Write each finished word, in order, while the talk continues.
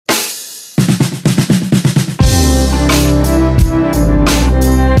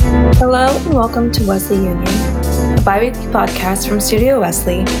welcome to Wesley Union, a bi-weekly podcast from Studio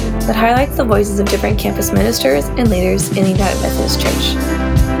Wesley that highlights the voices of different campus ministers and leaders in the United Methodist Church.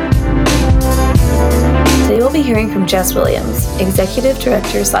 Today we'll be hearing from Jess Williams, Executive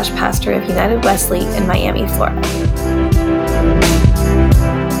Director/Pastor of United Wesley in Miami, Florida.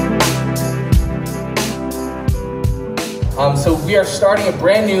 So we are starting a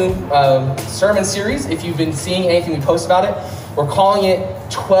brand new sermon series. If you've been seeing anything we post about it, we're calling it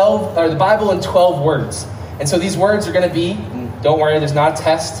the Bible in 12 words. And so these words are going to be, don't worry, there's not a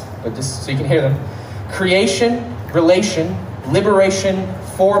test, but just so you can hear them: creation, relation, liberation,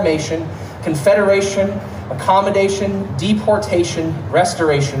 formation, confederation, accommodation, deportation,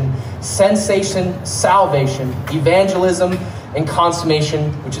 restoration, sensation, salvation, evangelism, and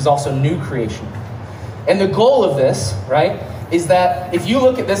consummation, which is also new creation. And the goal of this, right, is that if you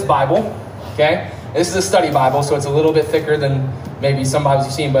look at this Bible, okay, this is a study Bible, so it's a little bit thicker than maybe some Bibles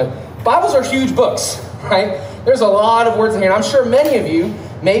you've seen, but Bibles are huge books, right? There's a lot of words in here. And I'm sure many of you,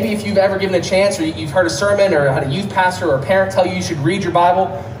 maybe if you've ever given a chance or you've heard a sermon or had a youth pastor or a parent tell you should read your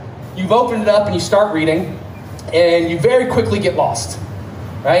Bible, you've opened it up and you start reading and you very quickly get lost,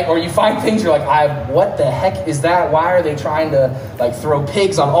 right? Or you find things you're like, what the heck is that? Why are they trying to throw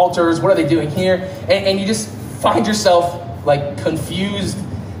pigs on altars? What are they doing here? And you just find yourself confused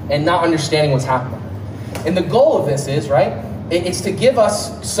and not understanding what's happening. And the goal of this is, right, it's to give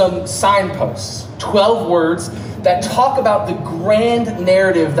us some signposts, 12 words that talk about the grand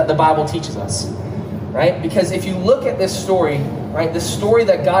narrative that the Bible teaches us, right? Because if you look at this story, right, the story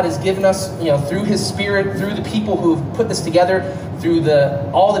that God has given us, through His Spirit, through the people who've put this together, through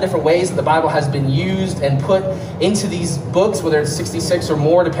all the different ways that the Bible has been used and put into these books, whether it's 66 or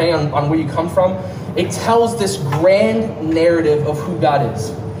more, depending on where you come from, it tells this grand narrative of who God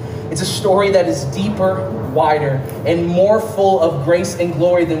is. It's a story that is deeper, wider, and more full of grace and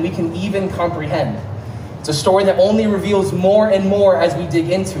glory than we can even comprehend. It's a story that only reveals more and more as we dig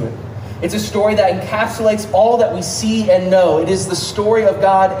into it. It's a story that encapsulates all that we see and know. It is the story of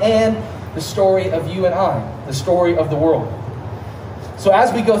God and the story of you and I, the story of the world. So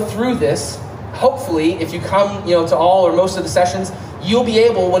as we go through this, hopefully, if you come, to all or most of the sessions, you'll be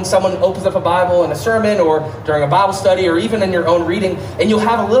able, when someone opens up a Bible in a sermon or during a Bible study or even in your own reading, and you'll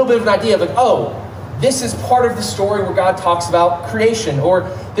have a little bit of an idea of this is part of the story where God talks about creation, or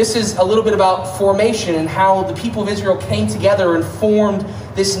this is a little bit about formation and how the people of Israel came together and formed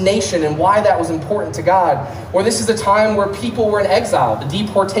this nation and why that was important to God. Or this is a time where people were in exile, the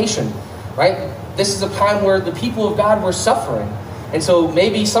deportation, right? This is a time where the people of God were suffering. And so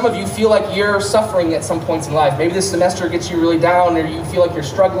maybe some of you feel like you're suffering at some points in life. Maybe this semester gets you really down, or you feel like you're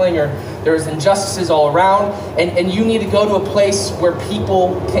struggling, or there's injustices all around, and you need to go to a place where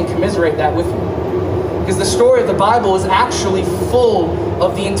people can commiserate that with you. Because the story of the Bible is actually full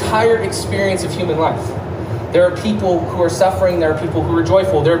of the entire experience of human life. There are people who are suffering, there are people who are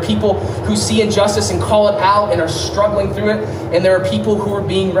joyful, there are people who see injustice and call it out and are struggling through it, and there are people who are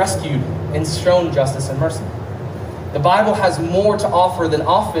being rescued and shown justice and mercy. The Bible has more to offer than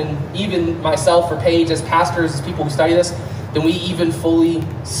often, even myself or Paige as pastors, as people who study this, than we even fully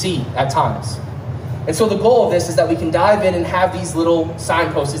see at times. And so the goal of this is that we can dive in and have these little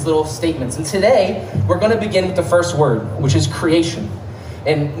signposts, these little statements. And today, we're going to begin with the first word, which is creation.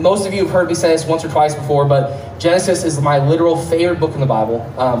 And most of you have heard me say this once or twice before, but Genesis is my literal favorite book in the Bible.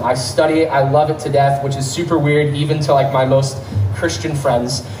 I study it, I love it to death, which is super weird, even to my most Christian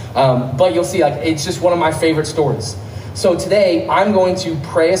friends. But you'll see, it's just one of my favorite stories. So today, I'm going to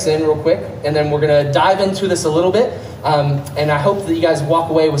pray us in real quick, and then we're going to dive into this a little bit. And I hope that you guys walk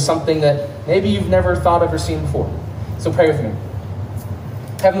away with something that maybe you've never thought of or seen before. So pray with me.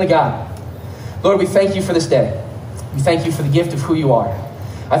 Heavenly God, Lord, we thank you for this day. We thank you for the gift of who you are.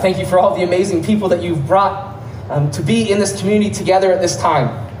 I thank you for all the amazing people that you've brought to be in this community together at this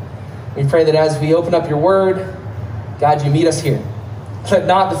time. We pray that as we open up your word, God, you meet us here. Let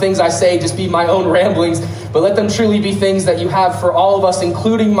not the things I say just be my own ramblings, but let them truly be things that you have for all of us,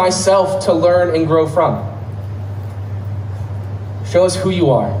 including myself, to learn and grow from. Show us who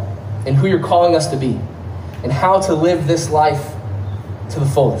you are and who you're calling us to be and how to live this life to the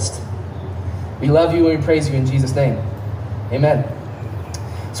fullest. We love you and we praise you in Jesus' name. Amen.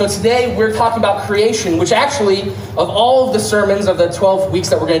 So today we're talking about creation, which actually, of all of the sermons of the 12 weeks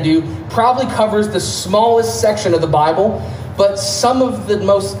that we're going to do, probably covers the smallest section of the Bible, but some of the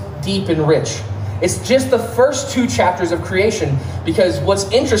most deep and rich. It's just the first 2 chapters of creation, because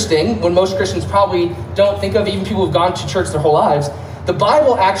what's interesting, when most Christians probably don't think of, even people who've gone to church their whole lives, the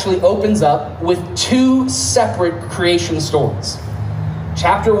Bible actually opens up with 2 separate creation stories.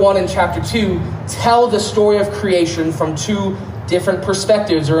 Chapter 1 and chapter 2 tell the story of creation from 2 different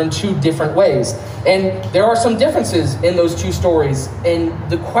perspectives or in two different ways. And there are some differences in those two stories. And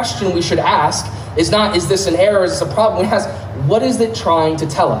the question we should ask is not, is this an error, is this a problem? We ask, what is it trying to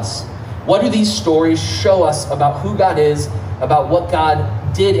tell us? What do these stories show us about who God is, about what God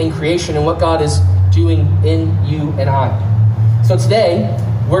did in creation, and what God is doing in you and I? So today,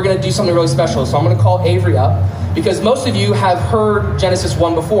 we're going to do something really special. So I'm going to call Avery up, because most of you have heard Genesis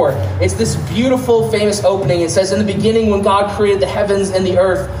 1 before. It's this beautiful, famous opening. It says, in the beginning, when God created the heavens and the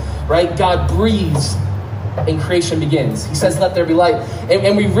earth, right? God breathes and creation begins. He says, let there be light.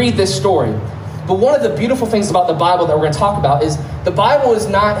 And we read this story. But one of the beautiful things about the Bible that we're going to talk about is the Bible is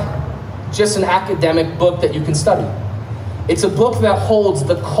not just an academic book that you can study. It's a book that holds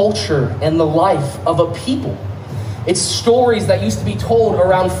the culture and the life of a people. It's stories that used to be told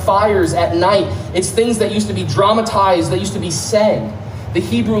around fires at night. It's things that used to be dramatized, that used to be sang. The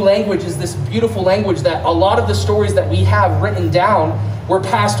Hebrew language is this beautiful language that a lot of the stories that we have written down were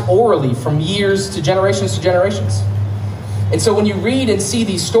passed orally from years to generations to generations. And so when you read and see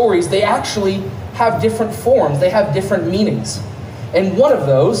these stories, they actually have different forms. They have different meanings. And one of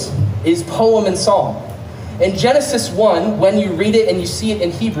those is poem and song. In Genesis 1, when you read it and you see it in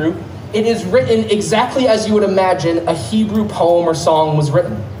Hebrew, it is written exactly as you would imagine a Hebrew poem or song was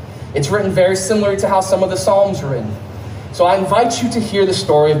written. It's written very similar to how some of the Psalms are written. So I invite you to hear the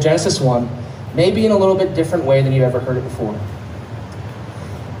story of Genesis 1, maybe in a little bit different way than you've ever heard it before.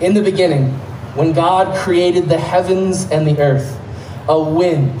 In the beginning, when God created the heavens and the earth, a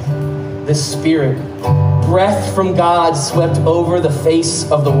wind, the Spirit, breath from God swept over the face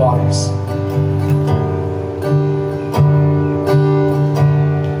of the waters.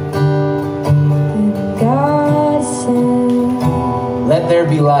 Let there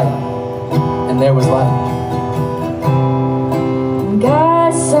be light, and there was light.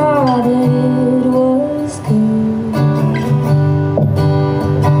 God saw that it was good,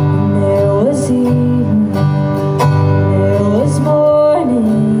 and there was evening, and there was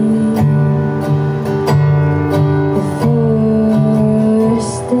morning, the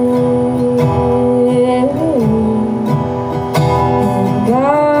first day. And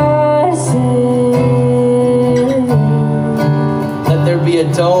God said, let there be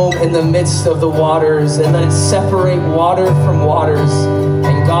a dome in the midst of the waters, and let it separate water from waters.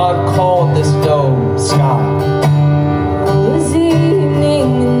 And God called this dome sky. it was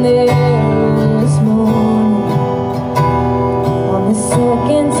evening and there was morning on the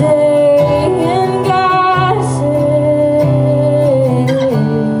second day. And God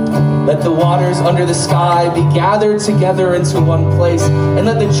said, Let the waters under the sky be gathered together into one place, and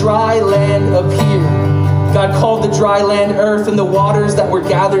let the dry land appear. God called the dry land earth, and the waters that were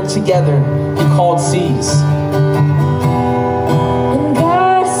gathered together he called seas. and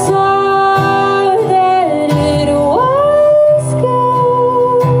God saw that it was good.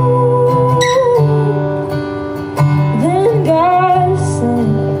 Then God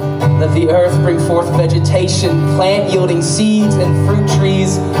said, Let the earth bring forth vegetation, plant yielding seeds, and fruit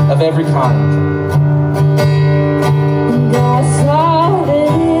trees of every kind. and God saw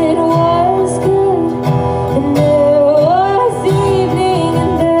that it was good. And there was evening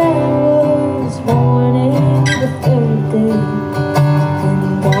and there was morning, the third day.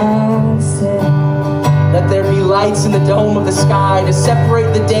 And God said, Let there be lights in the dome of the sky to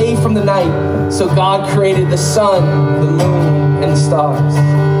separate the day from the night. So God created the sun, the moon, and the stars.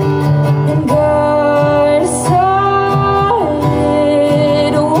 and God saw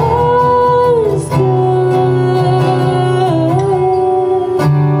it was good.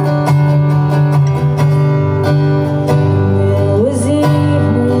 There was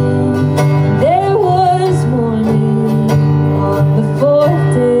evening, there was morning on the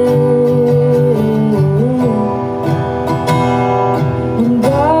fourth day. And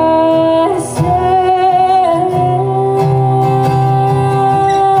God said,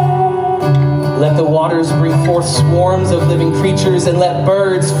 Let the waters bring forth swarms of living creatures, and let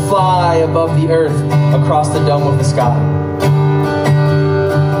birds fly above the earth across the dome of the sky.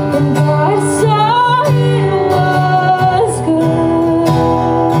 and God saw it was good.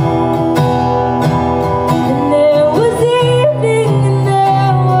 And there was evening and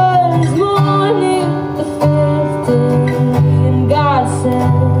there was morning, the fifth day. And God said,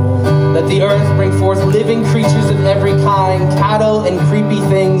 Let the earth bring forth living creatures of every kind, cattle and creepy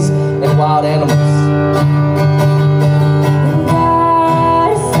things, and wild animals. and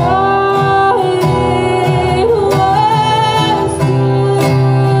God saw it was good.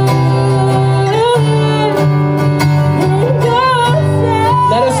 And God said,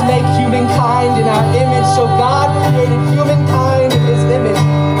 Let us make humankind in our image. So God created humankind in his image.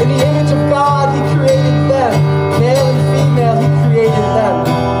 In the image of God, he created them. Male and female, he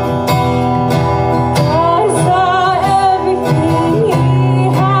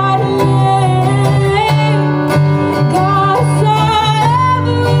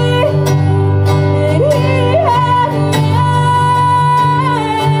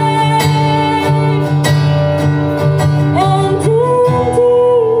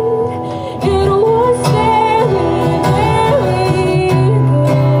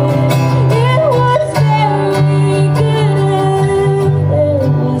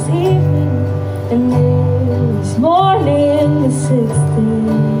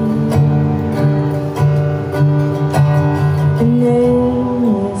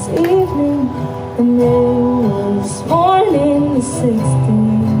And there was morning the sixth day.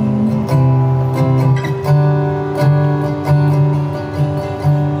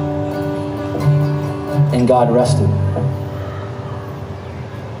 And God rested.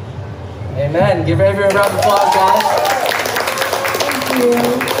 Amen. Give everyone a round of applause, guys. Thank you.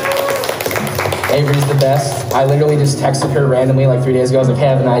 Avery's the best. I literally just texted her randomly like 3 days ago. I was like, hey,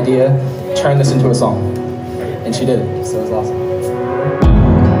 I have an idea. Turn this into a song. And she did it. So it was awesome.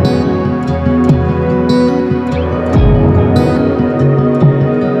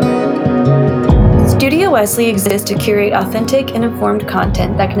 Studio Wesley exists to curate authentic and informed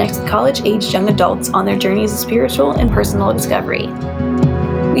content that connects college-aged young adults on their journeys of spiritual and personal discovery.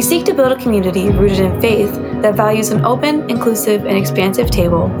 We seek to build a community rooted in faith that values an open, inclusive, and expansive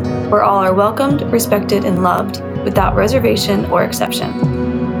table where all are welcomed, respected, and loved without reservation or exception.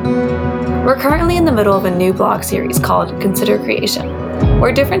 We're currently in the middle of a new blog series called Consider Creation,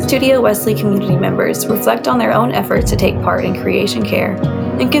 where different Studio Wesley community members reflect on their own efforts to take part in creation care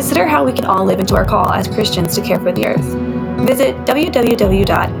and consider how we can all live into our call as Christians to care for the earth. Visit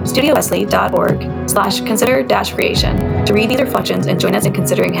www.studiowesley.org/consider-creation to read these reflections and join us in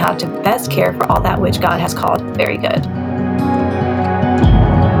considering how to best care for all that which God has called very good.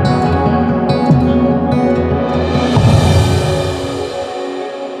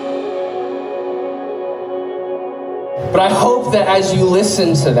 But I hope that as you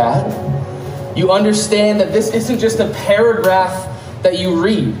listen to that, you understand that this isn't just a paragraph that you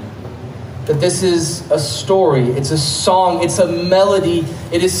read. That this is a story, it's a song, it's a melody.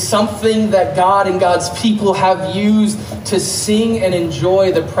 It is something that God and God's people have used to sing and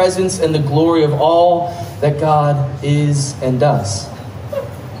enjoy the presence and the glory of all that God is and does.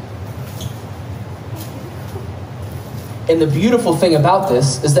 And the beautiful thing about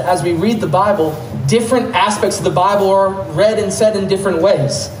this is that as we read the Bible, different aspects of the Bible are read and said in different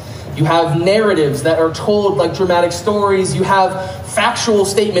ways. You have narratives that are told like dramatic stories. You have factual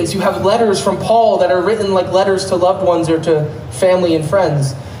statements. You have letters from Paul that are written like letters to loved ones or to family and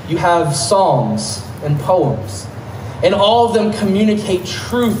friends. You have songs and poems. And all of them communicate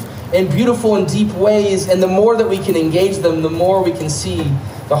truth in beautiful and deep ways. And the more that we can engage them, the more we can see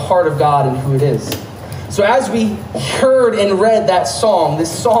the heart of God and who it is. So as we heard and read that song,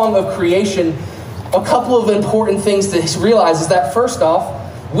 this song of creation, a couple of important things to realize is that first off,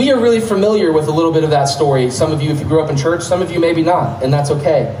 we are really familiar with a little bit of that story. Some of you, if you grew up in church, some of you maybe not, and that's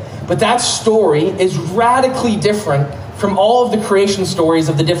okay. But that story is radically different from all of the creation stories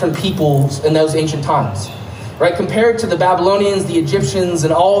of the different peoples in those ancient times. Right? Compared to the Babylonians, the Egyptians,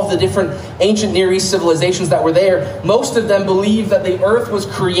 and all of the different ancient Near East civilizations that were there, most of them believed that the earth was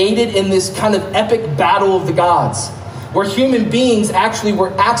created in this kind of epic battle of the gods, where human beings actually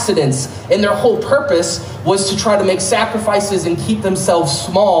were accidents, and their whole purpose was to try to make sacrifices and keep themselves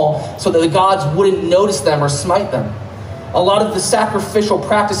small so that the gods wouldn't notice them or smite them. A lot of the sacrificial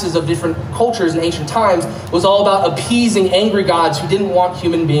practices of different cultures in ancient times was all about appeasing angry gods who didn't want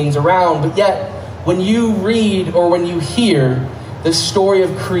human beings around. But yet, when you read or when you hear the story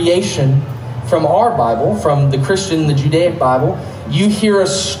of creation from our Bible, from the Christian, the Judaic Bible, you hear a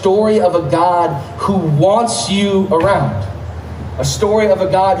story of a God who wants you around. A story of a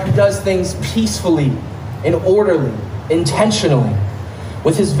God who does things peacefully and orderly, intentionally,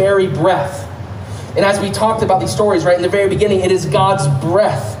 with his very breath. And as we talked about these stories, right, in the very beginning, it is God's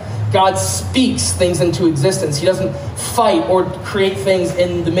breath. God speaks things into existence. He doesn't fight or create things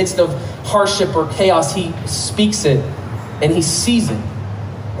in the midst of hardship or chaos. He speaks it, and he sees it,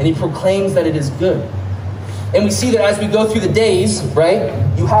 and he proclaims that it is good. And we see that as we go through the days, right,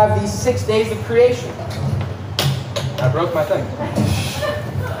 you have these 6 days of creation. I broke my thing.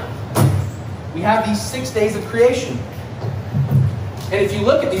 We have these 6 days of creation. And if you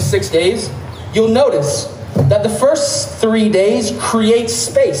look at these 6 days, you'll notice that the first 3 days create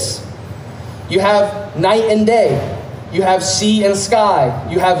space. You have night and day. You have sea and sky.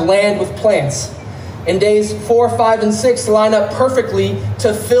 You have land with plants. And days 4, 5, and 6 line up perfectly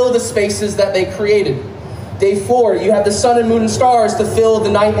to fill the spaces that they created. Day 4, you have the sun and moon and stars to fill the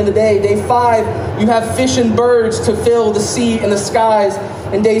night and the day. Day 5, you have fish and birds to fill the sea and the skies.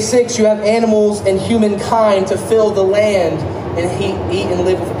 And day 6, you have animals and humankind to fill the land and eat and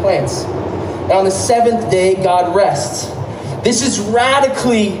live with the plants. And on the 7th day, God rests. This is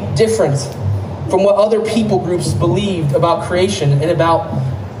radically different from what other people groups believed about creation and about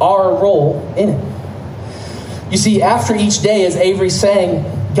our role in it. You see, after each day, as Avery's saying,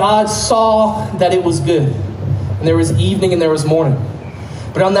 God saw that it was good. And there was evening and there was morning.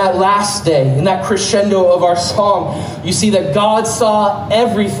 But on that last day, in that crescendo of our song, you see that God saw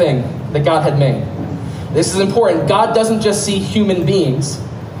everything that God had made. This is important. God doesn't just see human beings.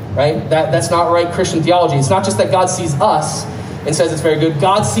 right? That's not right Christian theology. It's not just that God sees us and says it's very good.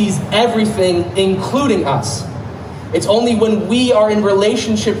 God sees everything, including us. It's only when we are in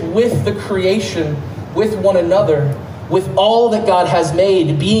relationship with the creation, with one another, with all that God has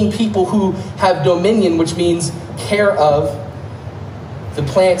made, being people who have dominion, which means care of the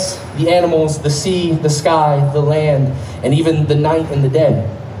plants, the animals, the sea, the sky, the land, and even the night and the day,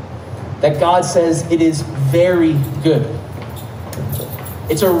 that God says it is very good.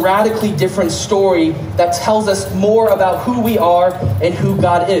 It's a radically different story that tells us more about who we are and who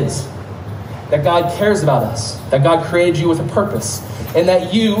God is. That God cares about us, that God created you with a purpose, and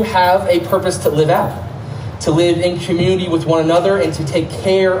that you have a purpose to live out, to live in community with one another and to take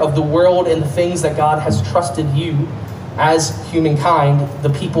care of the world and the things that God has trusted you as humankind, the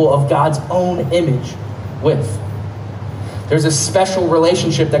people of God's own image, with. There's a special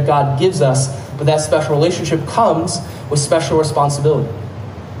relationship that God gives us, but that special relationship comes with special responsibility.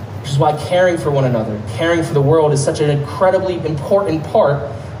 Which is why caring for one another, caring for the world is such an incredibly important part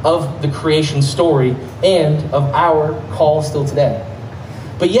of the creation story and of our call still today.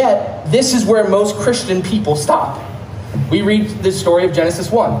 But yet, this is where most Christian people stop. We read the story of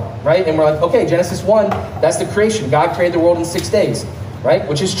Genesis 1, right? And we're like, okay, Genesis 1, that's the creation. God created the world in 6 days, right?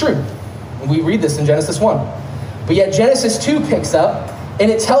 Which is true. And we read this in Genesis 1. But yet Genesis 2 picks up and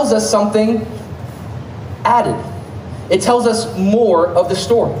it tells us something added. It tells us more of the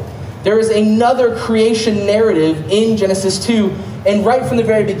story. There is another creation narrative in Genesis 2, and right from the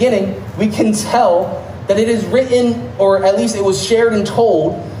very beginning, we can tell that it is written, or at least it was shared and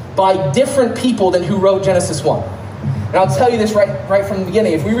told, by different people than who wrote Genesis 1. And I'll tell you this right from the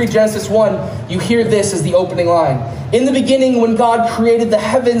beginning. If we read Genesis 1, you hear this as the opening line. In the beginning, when God created the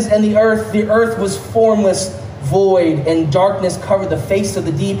heavens and the earth was formless, void, and darkness covered the face of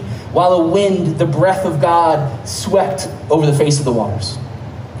the deep, while a wind, the breath of God, swept over the face of the waters.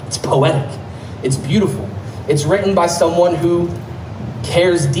 It's poetic. It's beautiful. It's written by someone who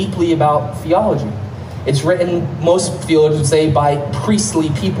cares deeply about theology. It's written, most theologians would say, by priestly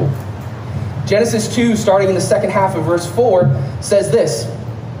people. Genesis 2, starting in the second half of verse 4, says this.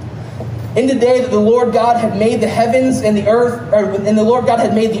 In the day that the Lord God had made the heavens and the earth, and the Lord God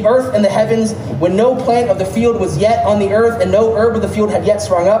had made the earth and the heavens, when no plant of the field was yet on the earth, and no herb of the field had yet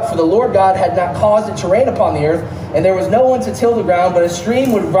sprung up, for the Lord God had not caused it to rain upon the earth, and there was no one to till the ground, but a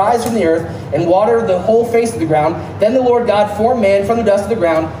stream would rise from the earth and water the whole face of the ground. Then the Lord God formed man from the dust of the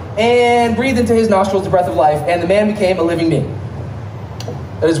ground and breathed into his nostrils the breath of life, and the man became a living being.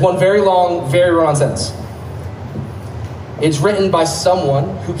 That is one very long, very run-on sentence. It's written by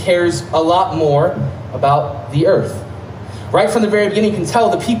someone who cares a lot more about the earth. Right from the very beginning, you can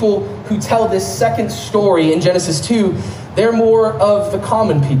tell the people who tell this second story in Genesis 2, they're more of the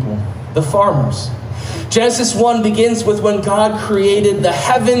common people, the farmers. Genesis 1 begins with when God created the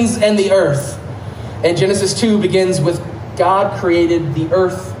heavens and the earth. And Genesis 2 begins with God created the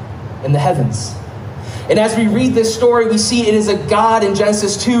earth and the heavens. And as we read this story, we see it is a God in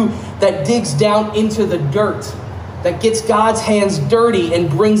Genesis 2 that digs down into the dirt, that gets God's hands dirty and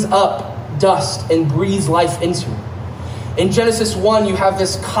brings up dust and breathes life into it. In Genesis 1, you have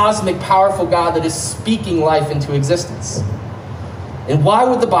this cosmic, powerful God that is speaking life into existence. And why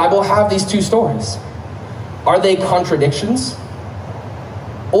would the Bible have these two stories? Are they contradictions?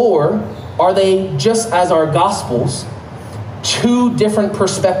 Or are they, just as our Gospels, two different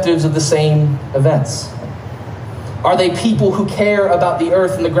perspectives of the same events? Are they people who care about the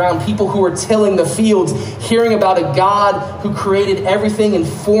earth and the ground, people who are tilling the fields, hearing about a God who created everything and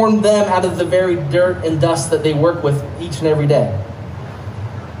formed them out of the very dirt and dust that they work with each and every day?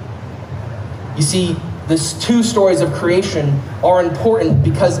 You see, these two stories of creation are important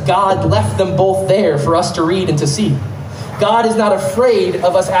because God left them both there for us to read and to see. God is not afraid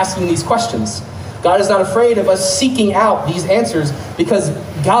of us asking these questions. God is not afraid of us seeking out these answers because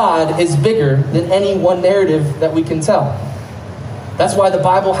God is bigger than any one narrative that we can tell. That's why the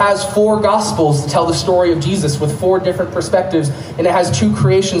Bible has 4 Gospels to tell the story of Jesus with 4 different perspectives, and it has 2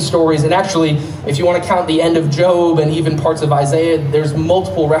 creation stories. And actually, if you want to count the end of Job and even parts of Isaiah, there's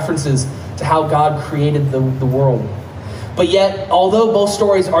multiple references to how God created the world. But yet, although both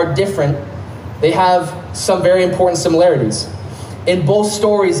stories are different, they have some very important similarities. In both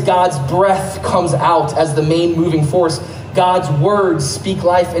stories, God's breath comes out as the main moving force. God's words speak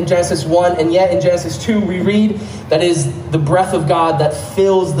life in Genesis 1, and yet in Genesis 2, we read that is the breath of God that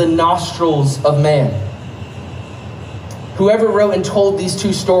fills the nostrils of man. Whoever wrote and told these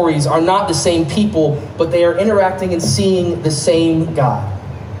 2 stories are not the same people, but they are interacting and seeing the same God.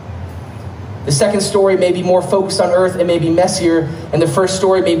 The second story may be more focused on earth and may be messier, and the first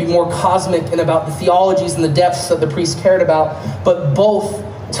story may be more cosmic and about the theologies and the depths that the priests cared about, but both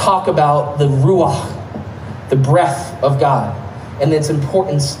talk about the ruach, the breath of God, and its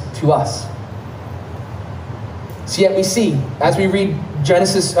importance to us. So yet we see, as we read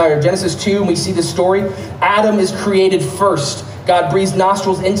Genesis 2, and we see this story, Adam is created first. God breathes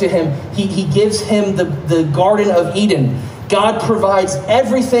nostrils into him. He gives him the Garden of Eden. God provides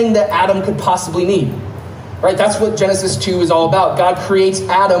everything that Adam could possibly need. Right? That's what Genesis 2 is all about. God creates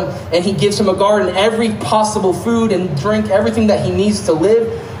Adam, and he gives him a garden, every possible food and drink, everything that he needs to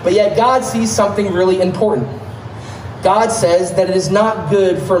live. But yet God sees something really important. God says that it is not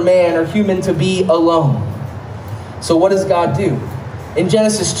good for man or human to be alone. So what does God do? In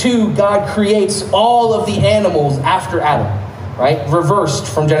Genesis 2, God creates all of the animals after Adam, right? Reversed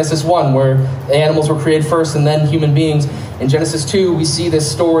from Genesis 1, where the animals were created first and then human beings. In Genesis 2, we see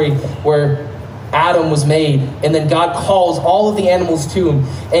this story where Adam was made, and then God calls all of the animals to him,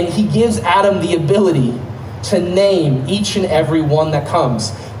 and he gives Adam the ability to name each and every one that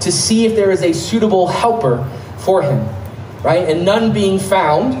comes, to see if there is a suitable helper for him, right? And none being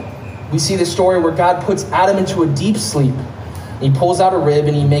found, we see this story where God puts Adam into a deep sleep. He pulls out a rib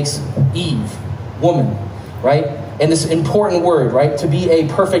and he makes Eve, woman, right? And this important word, right? To be a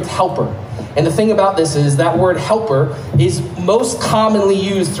perfect helper. And the thing about this is that word helper is most commonly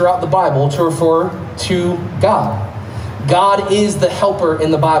used throughout the Bible to refer to God. God is the helper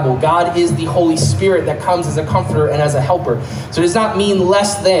in the Bible. God is the Holy Spirit that comes as a comforter and as a helper. So it does not mean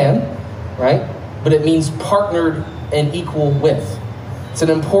less than, right? But it means partnered and equal with. It's an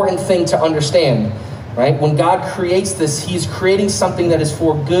important thing to understand, right? When God creates this, he's creating something that is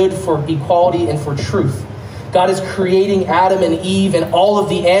for good, for equality, and for truth. God is creating Adam and Eve and all of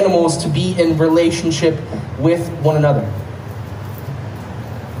the animals to be in relationship with one another.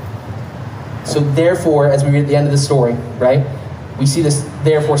 So therefore, as we read at the end of the story, right, we see this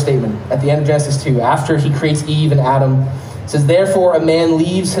therefore statement at the end of Genesis 2. After he creates Eve and Adam, it says, therefore a man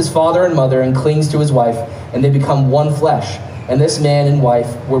leaves his father and mother and clings to his wife, and they become one flesh. And this man and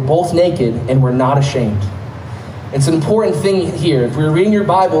wife were both naked and were not ashamed. It's an important thing here. If you're reading your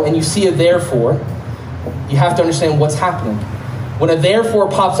Bible and you see a therefore, you have to understand what's happening. When a therefore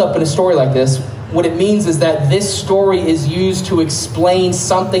pops up in a story like this, what it means is that this story is used to explain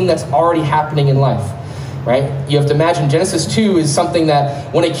something that's already happening in life, right? You have to imagine Genesis 2 is something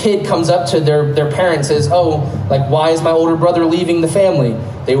that when a kid comes up to their parent says, oh, like, why is my older brother leaving the family?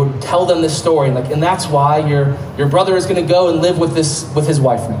 They would tell them this story, like, and that's why your brother is going to go and live with his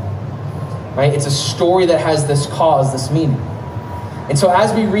wife now, right? It's a story that has this cause, this meaning. And so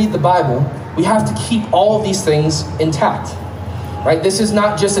as we read the Bible, we have to keep all of these things intact, right? This is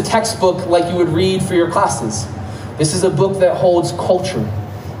not just a textbook like you would read for your classes. This is a book that holds culture.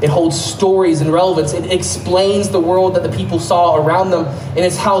 It holds stories and relevance. It explains the world that the people saw around them, and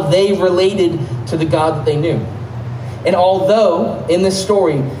it's how they related to the God that they knew. And although in this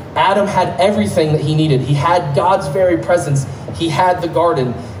story, Adam had everything that he needed, he had God's very presence, he had the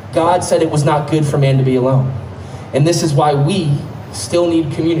garden, God said it was not good for man to be alone. And this is why we still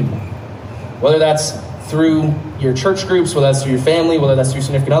need community. Whether that's through your church groups, whether that's through your family, whether that's through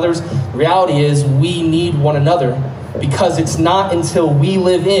significant others, the reality is we need one another, because it's not until we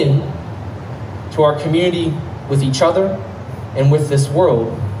live in to our community with each other and with this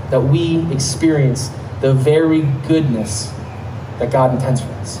world that we experience the very goodness that God intends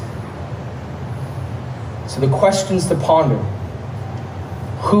for us. So the questions to ponder: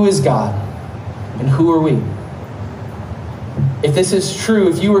 who is God and who are we? If this is true,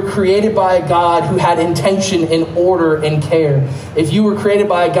 if you were created by a God who had intention and order and care, if you were created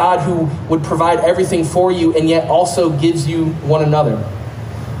by a God who would provide everything for you and yet also gives you one another,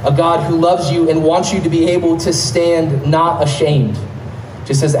 a God who loves you and wants you to be able to stand not ashamed,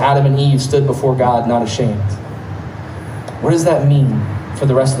 just as Adam and Eve stood before God not ashamed. What does that mean for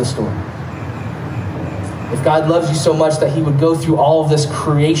the rest of the story? If God loves you so much that he would go through all of this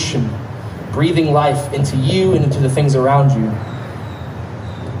creation, breathing life into you and into the things around you,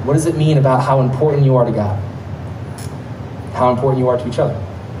 what does it mean about how important you are to God? How important you are to each other?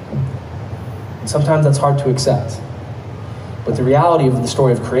 And sometimes that's hard to accept. But the reality of the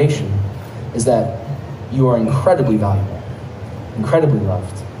story of creation is that you are incredibly valuable, incredibly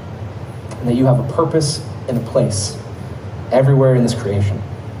loved, and that you have a purpose and a place everywhere in this creation.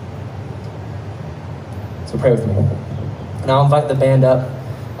 So pray with me. And I'll invite the band up,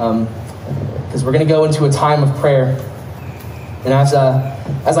 because we're going to go into a time of prayer. And as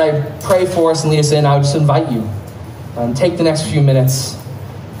I pray for us and lead us in, I would just invite you, take the next few minutes,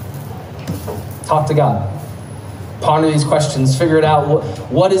 talk to God, ponder these questions, figure it out.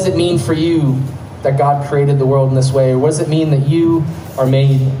 What does it mean for you that God created the world in this way? Or what does it mean that you are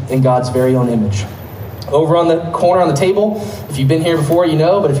made in God's very own image? Over on the corner on the table, if you've been here before, you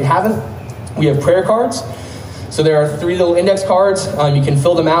know, but if you haven't, we have prayer cards. So there are 3 little index cards. You can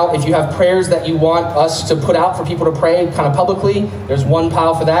fill them out. If you have prayers that you want us to put out for people to pray kind of publicly, there's one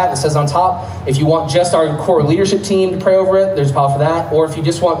pile for that. It says on top. If you want just our core leadership team to pray over it, there's a pile for that. Or if you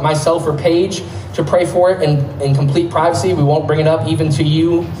just want myself or Paige to pray for it in complete privacy, we won't bring it up even to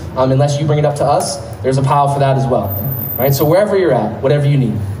you unless you bring it up to us. There's a pile for that as well. All right, so wherever you're at, whatever you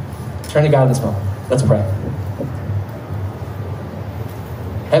need, turn to God in this moment. Let's pray.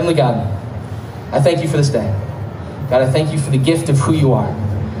 Heavenly God, I thank you for this day. God, I thank you for the gift of who you are.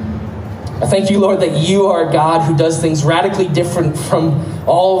 I thank you, Lord, that you are a God who does things radically different from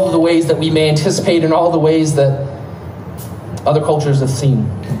all of the ways that we may anticipate and all the ways that other cultures have seen.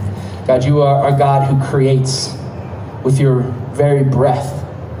 God, you are a God who creates with your very breath.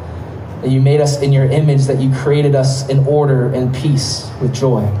 That you made us in your image, that you created us in order and peace with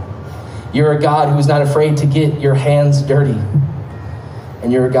joy. You're a God who is not afraid to get your hands dirty.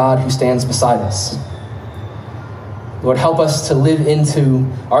 And you're a God who stands beside us. Lord, help us to live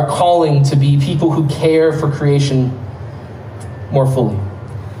into our calling to be people who care for creation more fully.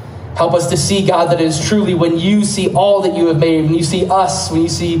 Help us to see, God, that it is truly when you see all that you have made, when you see us, when you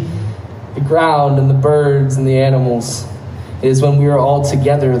see the ground and the birds and the animals, it is when we are all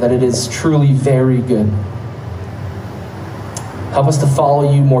together that it is truly very good. Help us to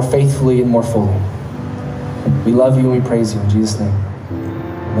follow you more faithfully and more fully. We love you and we praise you in Jesus' name.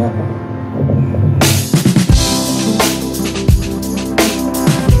 Amen.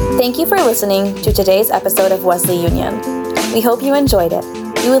 Thank you for listening to today's episode of Wesley Union. We hope you enjoyed it.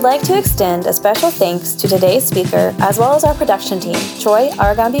 We would like to extend a special thanks to today's speaker, as well as our production team, Troy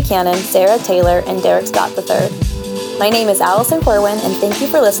Argon Buchanan, Sarah Taylor, and Derek Scott III. My name is Allison Corwin, and thank you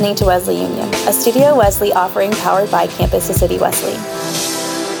for listening to Wesley Union, a Studio Wesley offering powered by Campus to City Wesley.